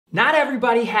Not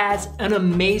everybody has an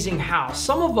amazing house.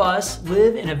 Some of us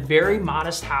live in a very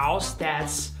modest house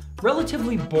that's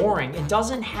relatively boring and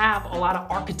doesn't have a lot of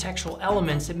architectural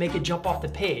elements that make it jump off the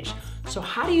page. So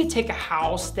how do you take a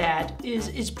house that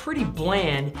is pretty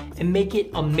bland and make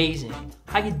it amazing?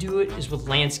 How you do it is with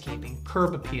landscaping,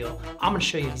 curb appeal. I'm gonna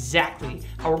show you exactly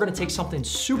how we're gonna take something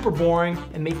super boring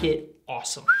and make it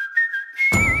awesome.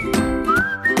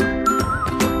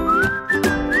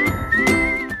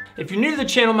 If you're new to the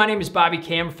channel, my name is Bobby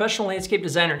K. I'm a professional landscape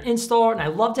designer and installer, and I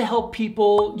love to help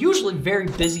people, usually very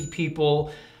busy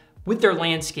people, with their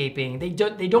landscaping. They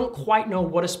don't quite know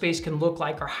what a space can look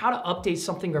like or how to update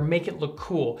something or make it look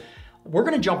cool. We're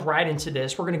gonna jump right into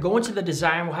this. We're gonna go into the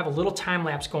design. We'll have a little time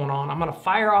lapse going on. I'm gonna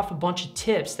fire off a bunch of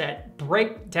tips that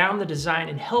break down the design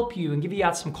and help you and give you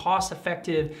out some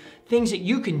cost-effective things that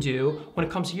you can do when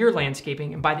it comes to your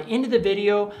landscaping. And by the end of the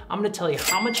video, I'm gonna tell you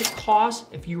how much it costs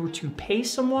if you were to pay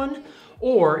someone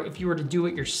or if you were to do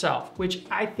it yourself, which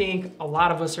I think a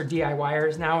lot of us are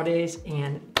DIYers nowadays,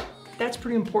 and that's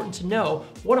pretty important to know.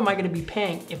 What am I gonna be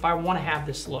paying if I wanna have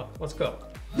this look? Let's go.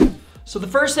 So the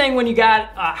first thing when you got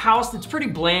a house that's pretty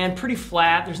bland, pretty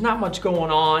flat, there's not much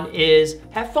going on, is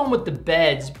have fun with the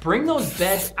beds. Bring those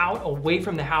beds out away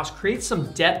from the house. Create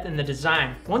some depth in the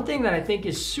design. One thing that I think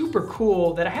is super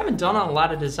cool that I haven't done on a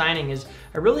lot of designing is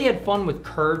I really had fun with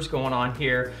curves going on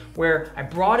here, where I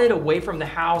brought it away from the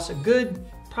house a good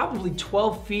probably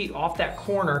 12 feet off that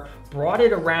corner, brought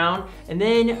it around, and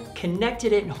then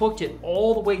connected it and hooked it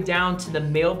all the way down to the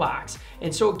mailbox.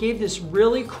 And so it gave this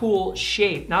really cool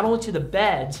shape, not only to the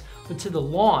beds, but to the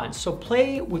lawn. So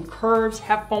play with curves,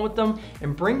 have fun with them,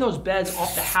 and bring those beds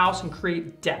off the house and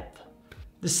create depth.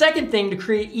 The second thing to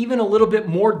create even a little bit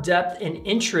more depth and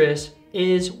interest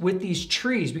is with these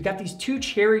trees. We got these two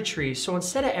cherry trees. So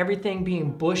instead of everything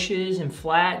being bushes and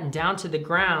flat and down to the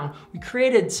ground, we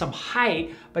created some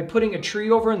height by putting a tree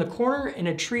over in the corner and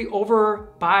a tree over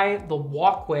by the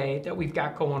walkway that we've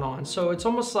got going on. So it's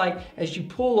almost like as you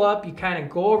pull up, you kind of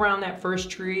go around that first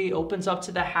tree, opens up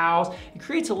to the house. It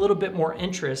creates a little bit more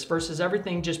interest versus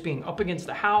everything just being up against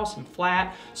the house and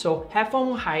flat. So have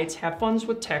fun with heights, have fun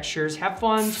with textures, have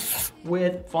fun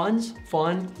with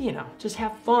just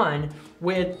have fun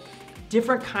with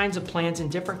different kinds of plants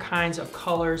and different kinds of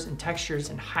colors and textures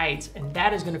and heights, and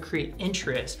that is gonna create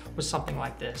interest with something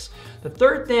like this. The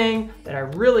third thing that I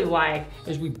really like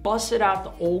is we busted out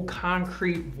the old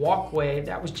concrete walkway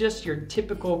that was just your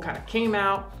typical kind of came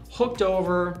out, hooked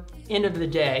over, end of the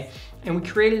day. And we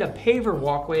created a paver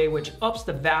walkway, which ups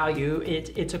the value.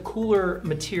 It's a cooler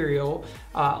material.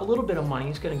 A little bit of money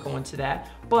is gonna go into that,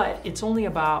 but it's only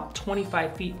about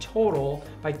 25 feet total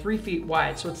by 3 feet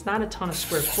wide, so it's not a ton of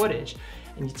square footage.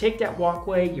 And you take that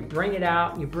walkway, you bring it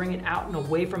out and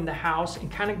away from the house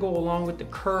and kind of go along with the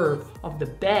curve of the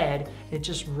bed. It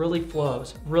just really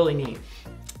flows, really neat.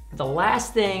 The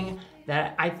last thing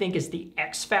that I think is the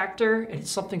X factor, and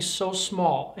it's something so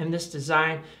small in this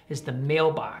design, is the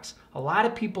mailbox. A lot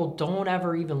of people don't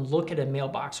ever even look at a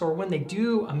mailbox, or when they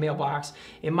do a mailbox,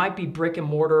 it might be brick and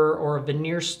mortar or a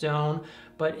veneer stone,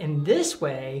 but in this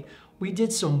way, we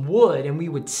did some wood and we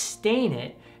would stain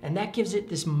it, and that gives it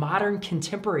this modern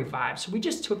contemporary vibe. So we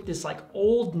just took this like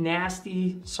old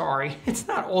nasty, sorry, it's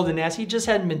not old and nasty, it just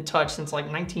hadn't been touched since like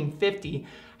 1950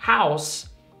 house,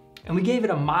 and we gave it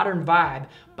a modern vibe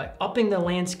by upping the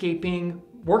landscaping,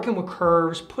 working with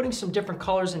curves, putting some different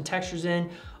colors and textures in,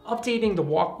 updating the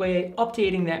walkway,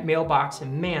 updating that mailbox,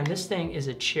 and man, this thing is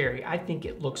a cherry. I think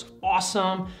it looks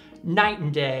awesome, night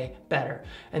and day better.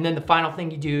 And then the final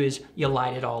thing you do is you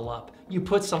light it all up. You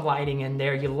put some lighting in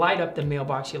there, you light up the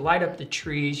mailbox, you light up the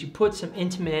trees, you put some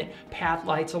intimate path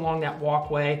lights along that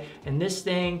walkway, and this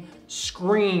thing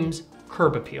screams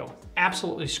curb appeal.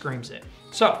 Absolutely screams it.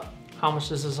 So, how much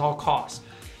does this all cost?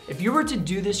 If you were to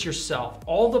do this yourself,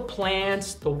 all the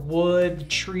plants, the wood, the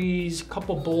trees, a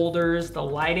couple boulders, the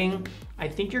lighting, I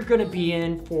think you're gonna be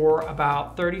in for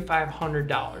about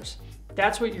 $3,500.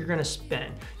 That's what you're gonna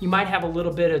spend. You might have a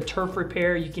little bit of turf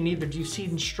repair. You can either do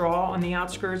seed and straw on the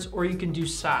outskirts, or you can do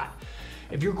sod.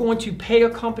 If you're going to pay a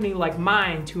company like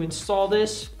mine to install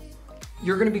this,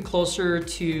 you're gonna be closer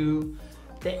to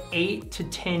the 8 to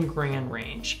 10 grand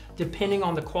range, depending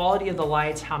on the quality of the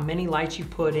lights, how many lights you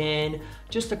put in,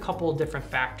 just a couple of different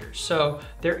factors. So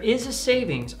there is a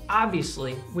savings,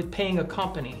 obviously, with paying a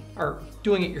company or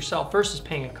doing it yourself versus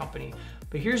paying a company.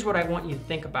 But here's what I want you to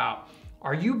think about.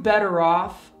 Are you better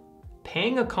off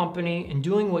paying a company and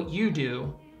doing what you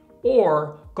do,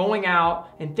 or going out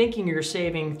and thinking you're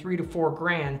saving 3 to 4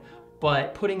 grand,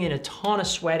 but putting in a ton of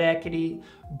sweat equity,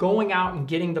 going out and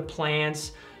getting the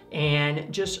plants,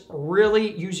 and just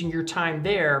really using your time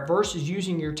there versus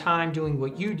using your time doing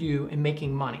what you do and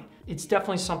making money. It's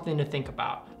definitely something to think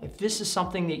about. If this is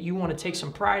something that you want to take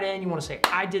some pride in, you want to say,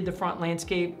 I did the front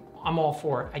landscape, I'm all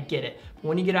for it, I get it. But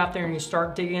when you get out there and you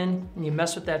start digging and you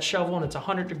mess with that shovel and it's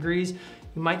 100 degrees,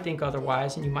 you might think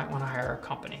otherwise and you might want to hire a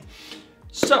company.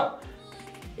 So,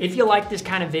 if you like this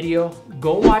kind of video,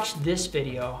 go watch this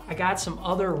video. I got some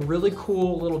other really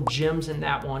cool little gems in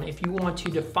that one if you want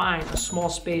to define a small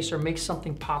space or make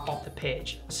something pop off the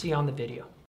page. I'll see you on the video.